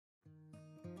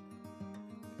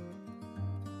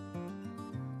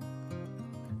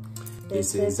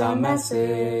This is a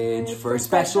message for a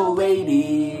special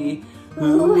lady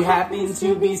who happens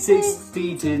to be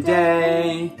 60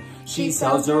 today. She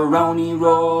sells Roni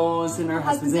rolls and her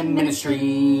husband's in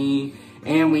ministry.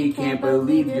 And we can't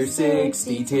believe you're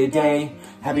 60 today.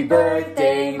 Happy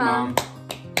birthday, Mom.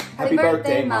 Happy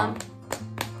birthday, Mom.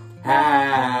 Happy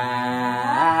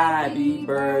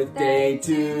birthday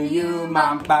to you,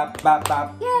 Mom. Bop, bop,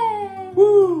 bop. Yay!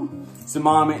 Woo! So,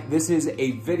 Mom, this is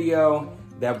a video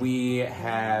that we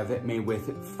have made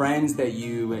with friends that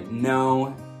you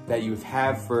know, that you've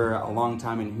had for a long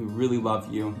time and who really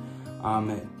love you.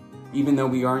 Even though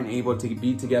we aren't able to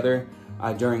be together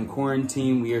during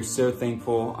quarantine, we are so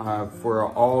thankful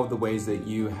for all the ways that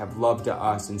you have loved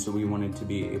us, and so we wanted to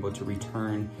be able to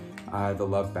return the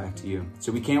love back to you.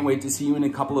 So we can't wait to see you in a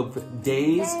couple of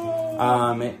days,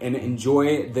 and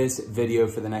enjoy this video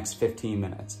for the next 15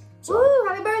 minutes. So, woo,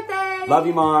 happy birthday! Love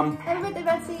you, Mom. Happy birthday,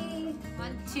 Betsy.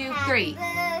 1, 2, 3.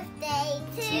 Happy birthday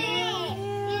to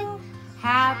you.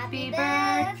 Happy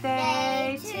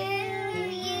birthday to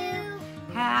you.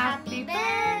 Happy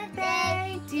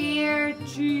birthday, dear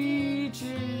Gigi.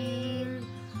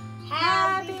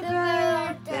 Happy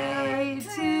birthday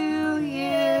to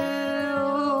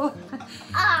you.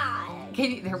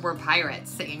 There were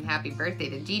pirates singing happy birthday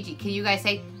to Gigi. Can you guys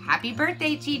say happy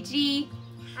birthday, Gigi?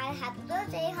 Happy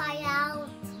birthday, Hideout.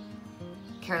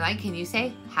 Caroline, can you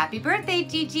say happy birthday,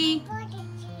 Gigi?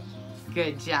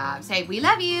 Good job. Say we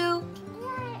love you.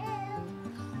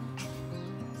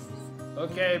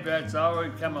 Okay, Betsy,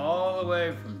 we've come all the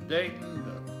way from Dayton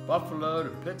to Buffalo to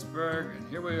Pittsburgh, and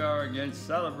here we are again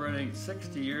celebrating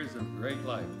 60 years of great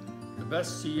life. The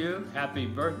best to you, happy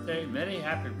birthday, many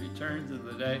happy returns of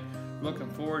the day.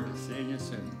 Looking forward to seeing you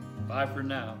soon. Bye for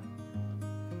now.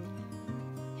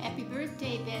 Happy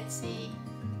birthday, Betsy.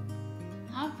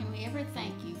 How can we ever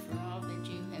thank you for all that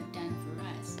you have done for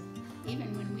us?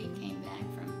 Even when we came back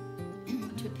from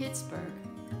to Pittsburgh,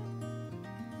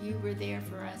 you were there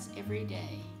for us every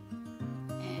day.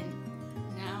 And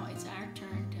now it's our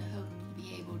turn to hope to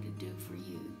be able to do for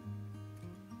you.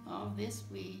 All this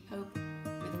we hope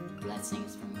with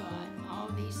blessings from God, all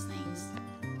these things.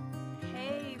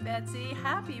 Hey Betsy,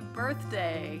 happy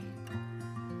birthday.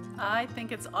 I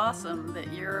think it's awesome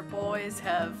that your boys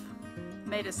have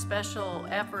made a special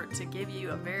effort to give you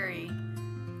a very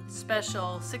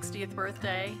special 60th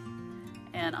birthday,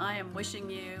 and I am wishing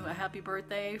you a happy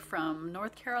birthday from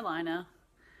North Carolina.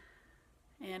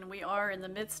 And we are in the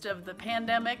midst of the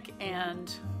pandemic,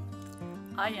 and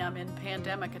I am in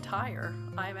pandemic attire.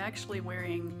 I'm actually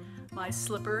wearing my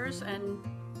slippers and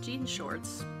jean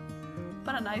shorts,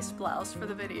 but a nice blouse for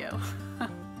the video.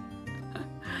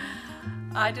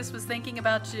 I just was thinking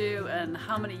about you and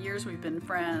how many years we've been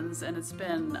friends, and it's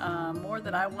been more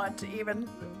than I want to even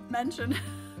mention.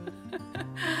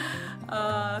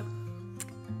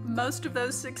 Most of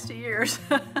those 60 years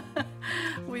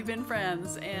we've been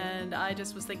friends, and I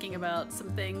just was thinking about some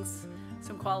things,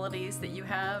 some qualities that you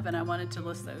have, and I wanted to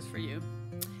list those for you.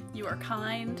 You are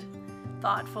kind,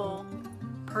 thoughtful,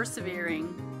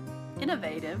 persevering,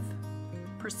 innovative,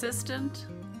 persistent,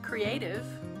 creative,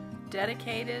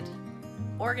 dedicated,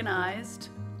 organized,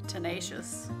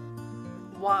 tenacious,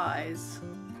 wise,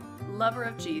 lover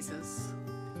of Jesus,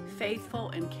 faithful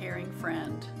and caring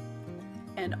friend,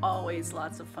 and always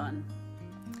lots of fun.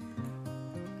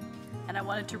 And I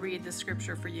wanted to read the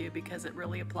scripture for you because it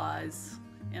really applies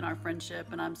in our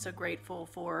friendship, and I'm so grateful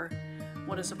for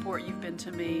what a support you've been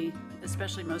to me,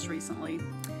 especially most recently.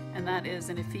 And that is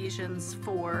in Ephesians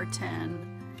 4:10.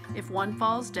 If one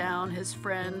falls down, his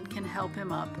friend can help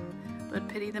him up, but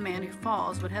pity the man who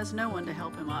falls but has no one to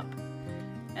help him up.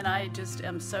 And I just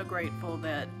am so grateful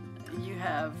that you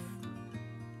have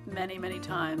many, many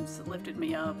times lifted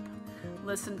me up,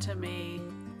 listened to me,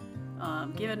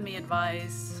 given me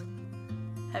advice,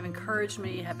 have encouraged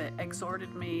me, have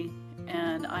exhorted me,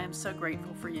 and I am so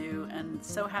grateful for you and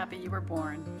so happy you were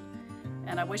born.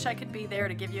 And I wish I could be there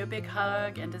to give you a big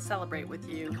hug and to celebrate with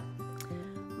you,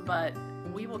 but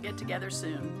we will get together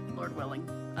soon, Lord willing.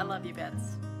 I love you,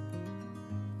 Bets.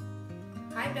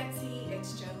 Hi Betsy,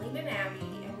 it's Jolene and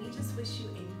Abby, and we just wish you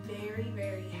a very,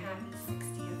 very happy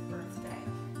 60th birthday.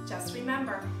 Just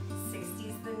remember, 60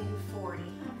 is the new 40.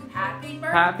 Happy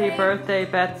birthday! Happy birthday,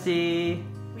 Betsy!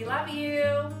 We love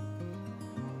you!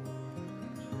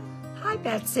 Hi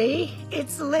Betsy,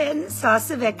 it's Lynn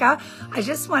Sasavica. I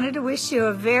just wanted to wish you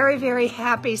a very, very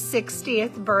happy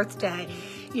 60th birthday.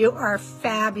 You are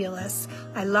fabulous.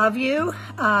 I love you.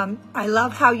 I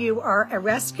love how you are a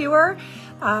rescuer.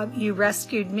 You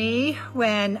rescued me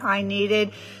when I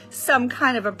needed some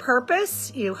kind of a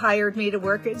purpose. You hired me to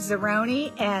work at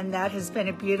Zeroni, and that has been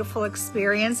a beautiful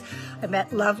experience. I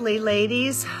met lovely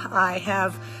ladies. I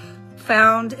have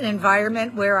found an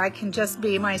environment where I can just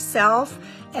be myself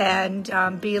and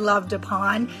be loved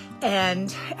upon,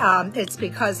 and it's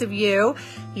because of you.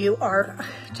 You are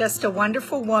just a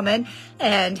wonderful woman,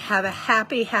 and have a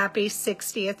happy, happy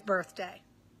 60th birthday.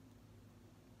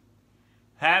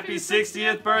 Happy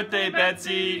 60th birthday,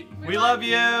 Betsy. We love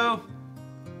you.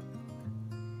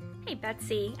 Hey,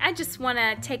 Betsy. I just want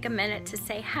to take a minute to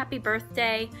say happy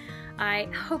birthday. I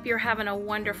hope you're having a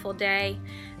wonderful day.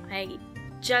 I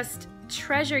just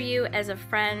treasure you as a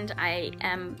friend. I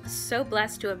am so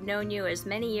blessed to have known you as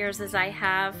many years as I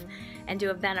have, and to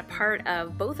have been a part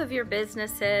of both of your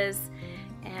businesses.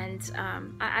 And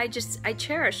I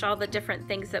cherish all the different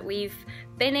things that we've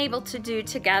been able to do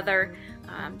together,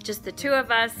 just the two of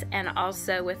us, and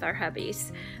also with our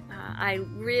hubbies. I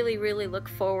really, really look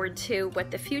forward to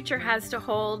what the future has to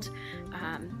hold.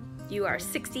 You are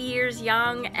 60 years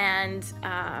young and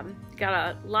got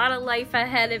a lot of life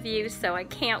ahead of you, so I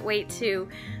can't wait to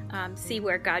see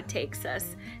where God takes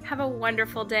us. Have a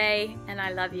wonderful day, and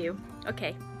I love you.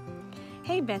 Okay.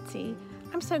 Hey, Betsy.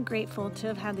 I'm so grateful to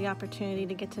have had the opportunity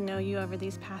to get to know you over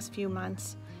these past few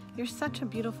months. You're such a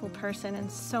beautiful person in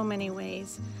so many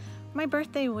ways. My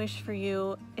birthday wish for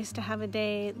you is to have a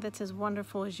day that's as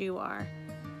wonderful as you are.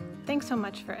 Thanks so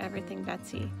much for everything,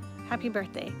 Betsy. Happy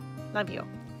birthday. Love you.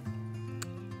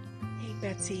 Hey,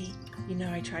 Betsy. You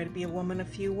know I try to be a woman of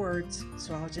few words,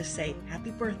 so I'll just say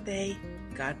happy birthday.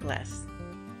 God bless.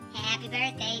 Happy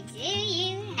birthday to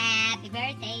you. Happy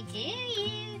birthday to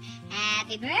you.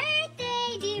 Happy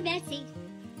birthday, dear Betsy.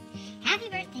 Happy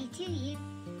birthday to you.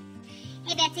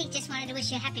 Hey, Betsy, just wanted to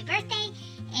wish you a happy birthday,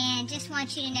 and just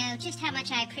want you to know just how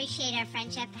much I appreciate our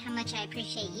friendship, how much I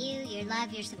appreciate you, your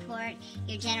love, your support,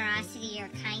 your generosity, your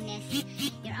kindness.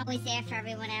 You're always there for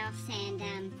everyone else,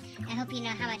 and I hope you know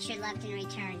how much you're loved in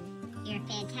return. You're a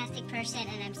fantastic person,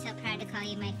 and I'm so proud to call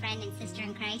you my friend and sister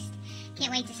in Christ.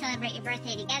 Can't wait to celebrate your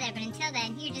birthday together, but until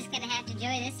then, you're just going to have to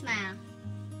enjoy this smile.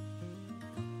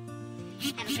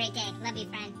 Have a great day. Love you,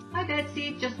 friend. Hi,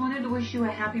 Betsy. Just wanted to wish you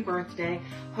a happy birthday.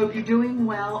 Hope you're doing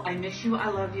well. I miss you. I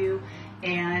love you.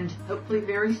 And hopefully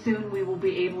very soon we will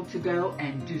be able to go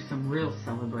and do some real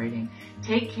celebrating.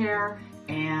 Take care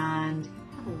and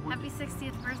have a wonderful... Happy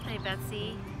 60th birthday,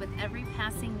 Betsy. With every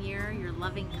passing year, your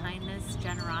loving kindness,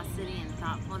 generosity, and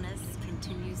thoughtfulness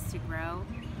continues to grow.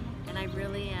 And I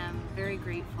really am very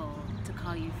grateful to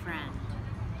call you friend.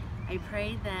 I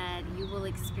pray that you will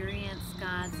experience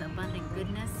God's abundant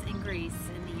goodness and grace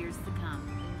in the years to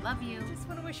come. Love you. Just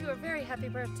want to wish you a very happy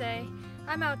birthday.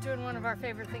 I'm out doing one of our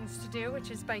favorite things to do,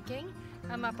 which is biking.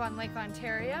 I'm up on Lake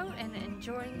Ontario and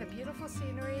enjoying the beautiful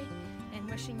scenery, and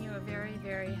wishing you a very,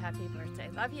 very happy birthday.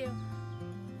 Love you.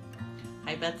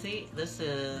 Hi, Betsy. This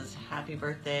is happy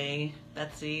birthday,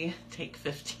 Betsy, take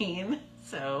 15.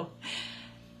 So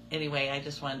anyway, I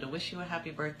just wanted to wish you a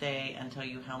happy birthday and tell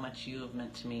you how much you have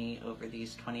meant to me over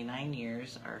these 29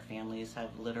 years. Our families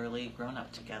have literally grown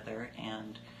up together,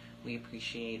 and we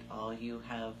appreciate all you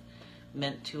have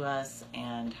meant to us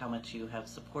and how much you have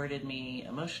supported me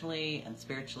emotionally and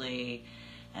spiritually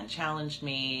and challenged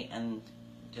me and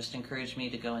just encouraged me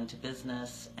to go into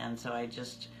business. And so I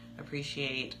just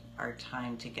appreciate our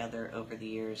time together over the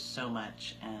years so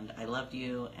much, and I love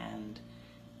you and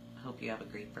hope you have a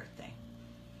great birthday.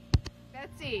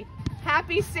 Betsy,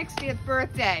 happy 60th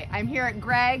birthday. I'm here at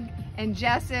Greg and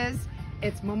Jess's.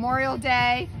 It's Memorial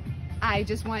Day. I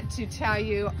just want to tell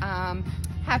you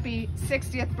happy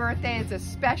 60th birthday. It's a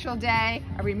special day.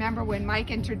 I remember when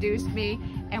Mike introduced me,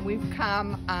 and we've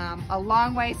come a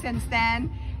long way since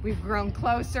then. We've grown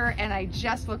closer, and I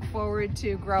just look forward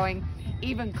to growing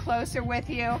even closer with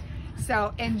you.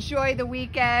 So enjoy the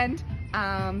weekend.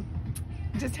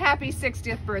 Just happy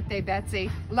 60th birthday, Betsy.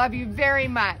 Love you very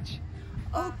much.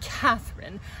 Oh,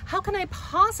 Catherine, how can I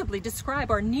possibly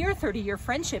describe our near 30-year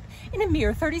friendship in a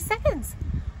mere 30 seconds?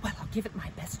 Well, I'll give it my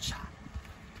best shot.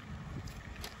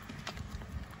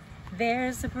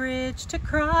 There's a bridge to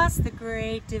cross the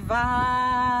great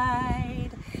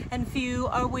divide, and few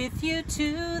are with you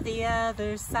to the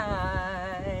other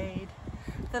side.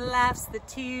 The laughs, the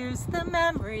tears, the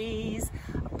memories,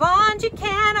 a bond you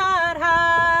cannot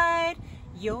hide.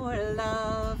 Your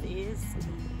love is deep.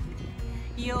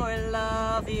 Your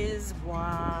love is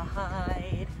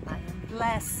wide. I am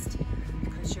blessed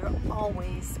because you're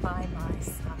always by my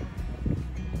side.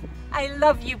 I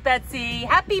love you, Betsy.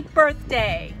 Happy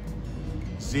birthday.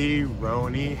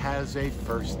 Zeroni has a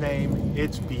first name.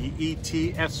 It's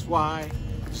B-E-T-S-Y.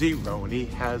 Zeroni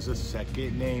has a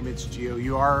second name, it's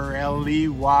Gourley.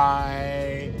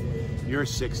 You're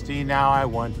 60 now, I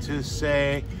want to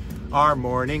say. Our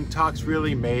morning talks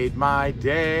really made my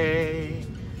day.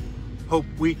 Hope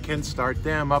we can start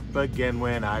them up again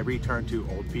when I return to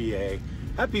old PA.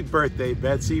 Happy birthday,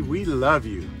 Betsy, we love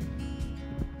you.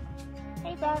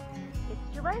 Hey Beth,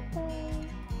 it's your birthday.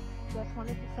 Just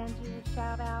wanted to send you a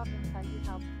shout out and tell you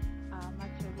how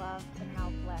much you're loved and how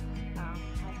blessed I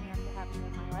am to have you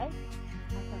in my life.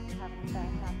 I hope you're having a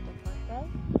fantastic birthday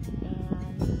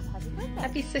and happy birthday.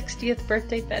 Happy 60th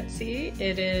birthday, Betsy.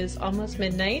 It is almost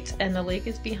midnight and the lake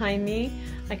is behind me.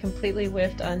 I completely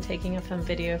whiffed on taking a fun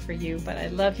video for you, but I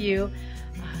love you.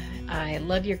 I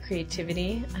love your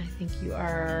creativity. I think you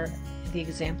are the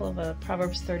example of a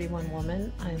Proverbs 31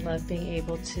 woman. I love being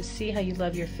able to see how you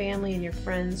love your family and your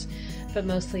friends, but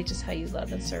mostly just how you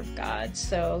love and serve God.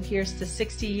 So here's to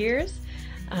 60 years.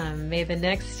 May the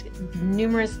next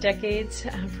numerous decades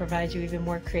provide you even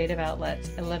more creative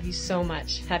outlets. I love you so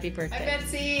much. Happy birthday. Hi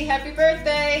Betsy, happy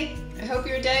birthday. I hope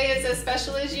your day is as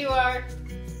special as you are.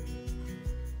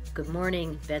 Good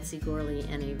morning, Betsy Gourley,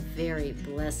 and a very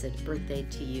blessed birthday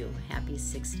to you. Happy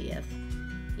 60th.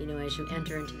 You know, as you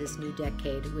enter into this new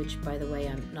decade, which, by the way,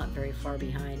 I'm not very far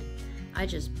behind, I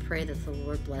just pray that the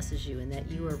Lord blesses you and that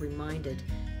you are reminded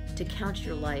to count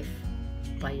your life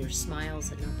by your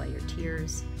smiles and not by your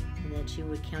tears, and that you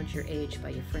would count your age by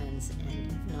your friends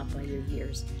and not by your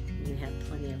years, and you have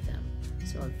plenty of them.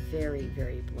 So a very,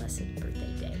 very blessed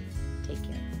birthday day. Take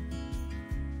care.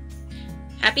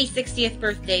 Happy 60th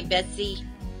birthday, Betsy.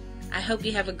 I hope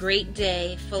you have a great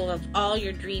day full of all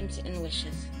your dreams and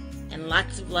wishes, and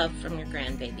lots of love from your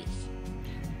grandbabies.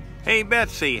 Hey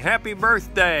Betsy, happy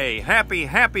birthday.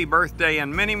 Happy birthday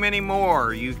and many, many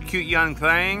more, you cute young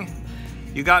thing.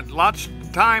 You got lots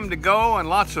of time to go and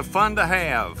lots of fun to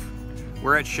have.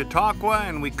 We're at Chautauqua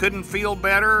and we couldn't feel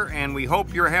better, and we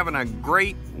hope you're having a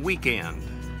great weekend.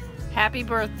 Happy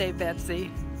birthday, Betsy.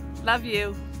 Love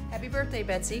you. Happy birthday,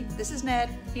 Betsy. This is Ned.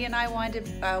 He and I wanted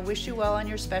to wish you well on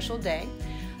your special day.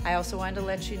 I also wanted to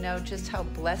let you know just how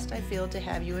blessed I feel to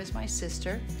have you as my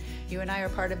sister. You and I are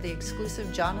part of the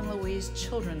exclusive John and Louise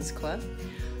Children's Club,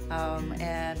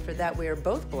 and for that we are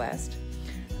both blessed.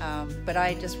 But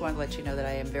I just want to let you know that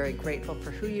I am very grateful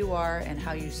for who you are and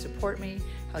how you support me,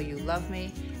 how you love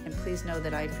me, and please know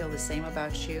that I feel the same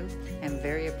about you. I'm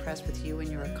very impressed with you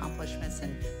and your accomplishments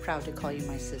and proud to call you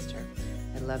my sister.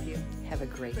 I love you. Have a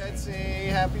great day. Betsy,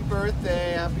 happy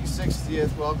birthday, happy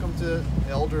 60th. Welcome to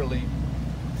Elderly.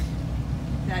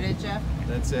 Is that it, Jeff?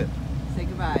 That's it. Say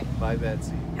goodbye. Bye,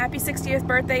 Betsy. Happy 60th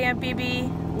birthday, Aunt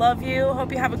BB. Love you.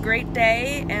 Hope you have a great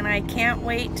day, and I can't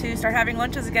wait to start having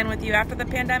lunches again with you after the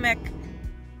pandemic.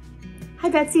 Hi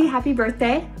Betsy, happy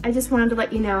birthday. I just wanted to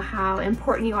let you know how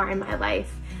important you are in my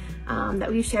life,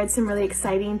 that we've shared some really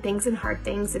exciting things and hard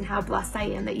things, and how blessed I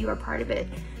am that you are part of it.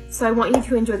 So I want you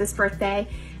to enjoy this birthday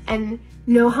and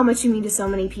know how much you mean to so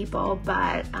many people,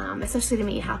 but especially to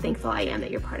me, how thankful I am that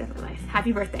you're part of my life.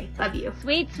 Happy birthday. Love you.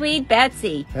 Sweet, sweet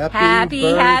Betsy.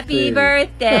 Happy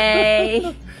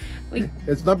birthday.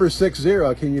 It's number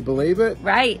 60. Can you believe it?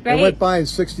 Right. It went by in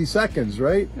 60 seconds,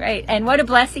 right? Right. And what a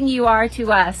blessing you are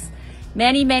to us.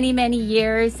 Many, many, many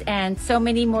years, and so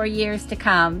many more years to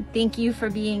come. Thank you for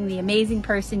being the amazing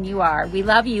person you are. We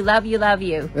love you, love you, love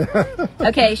you.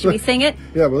 Okay, should we sing it?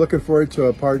 Yeah, we're looking forward to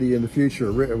a party in the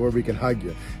future where we can hug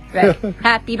you. Right.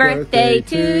 Happy birthday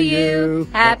to you.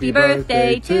 Happy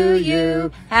birthday to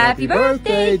you. Happy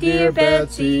birthday, dear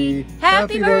Betsy.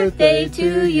 Happy birthday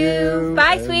to you.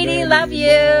 Bye, sweetie. Love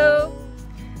you.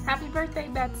 Happy birthday,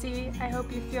 Betsy. I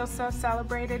hope you feel so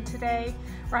celebrated today.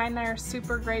 Ryan and I are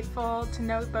super grateful to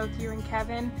know both you and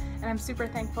Kevin, and I'm super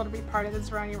thankful to be part of the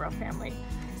Zeroni Royal family.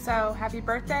 So happy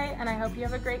birthday, and I hope you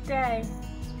have a great day.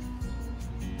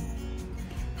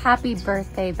 Happy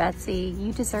birthday, Betsy.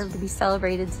 You deserve to be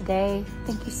celebrated today.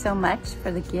 Thank you so much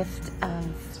for the gift of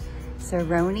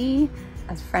Zeroni,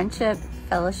 of friendship,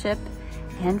 fellowship,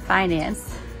 and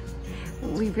finance.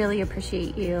 We really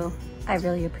appreciate you. I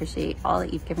really appreciate all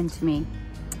that you've given to me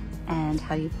and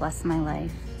how you've blessed my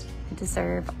life. You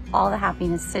deserve all the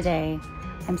happiness today.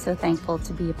 I'm so thankful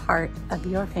to be a part of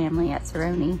your family at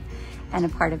Zeroni and a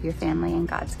part of your family in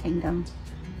God's kingdom.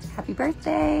 Happy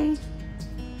birthday.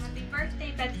 Happy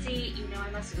birthday, Betsy. You know I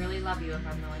must really love you if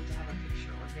I'm willing to have a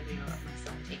picture or video of my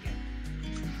son taken.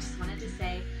 I just wanted to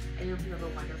say I hope you have a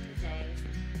wonderful day.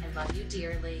 I love you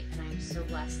dearly, and I am so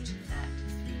blessed that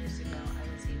 3 years ago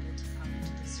I was able to come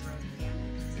into the Zeroni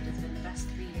family. It has been the best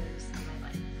 3 years of my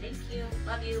life. Thank you.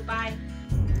 Love you. Bye.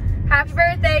 Happy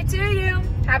birthday to you.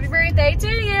 Happy birthday to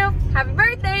you. Happy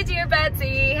birthday, dear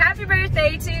Betsy. Happy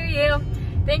birthday to you.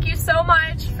 Thank you so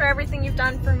much for everything you've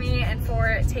done for me and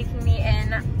for taking me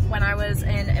in when I was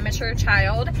an immature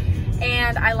child.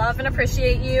 And I love and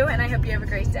appreciate you, and I hope you have a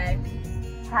great day.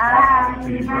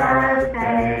 Happy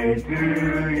birthday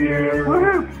to you.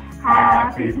 Woo!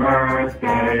 Happy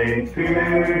birthday to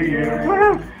you.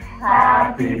 Woo!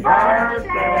 Happy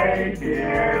birthday,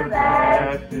 dear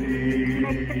Betsy.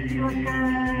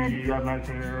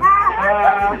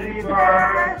 Happy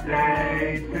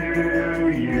birthday to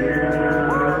you.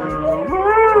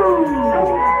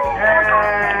 Woo!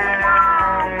 Hey!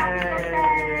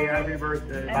 Happy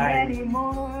birthday. And many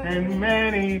more. And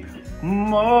many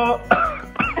more.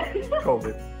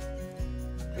 COVID.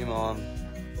 Hey Mom,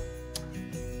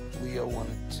 Leo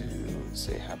wanted to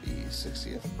say happy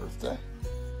 60th birthday.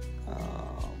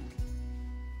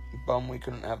 Bum we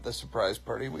couldn't have the surprise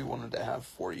party we wanted to have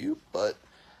for you, but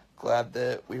glad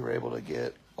that we were able to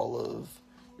get all of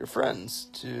your friends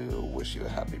to wish you a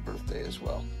happy birthday as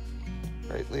well.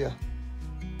 Right, Leah?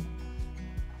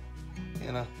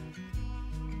 Anna?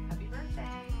 Happy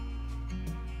birthday.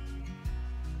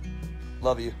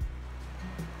 Love you.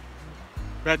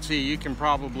 Betsy, you can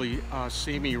probably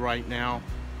see me right now.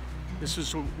 This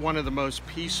is one of the most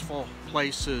peaceful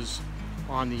places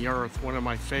on the earth, one of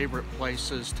my favorite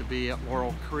places to be at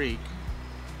Laurel Creek,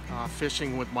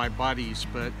 fishing with my buddies,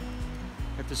 but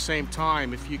at the same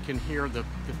time, if you can hear the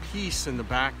peace in the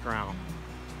background,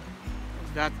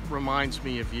 that reminds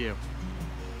me of you.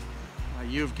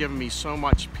 You've given me so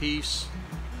much peace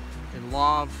and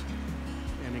love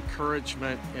and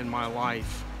encouragement in my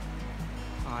life.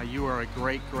 You are a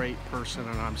great, great person,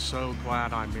 and I'm so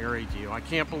glad I married you. I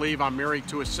can't believe I'm married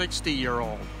to a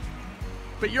 60-year-old.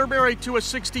 But you're married to a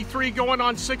 63 going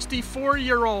on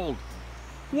 64-year-old.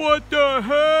 What the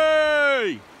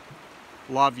hey?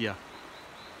 Love you.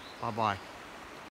 Bye-bye.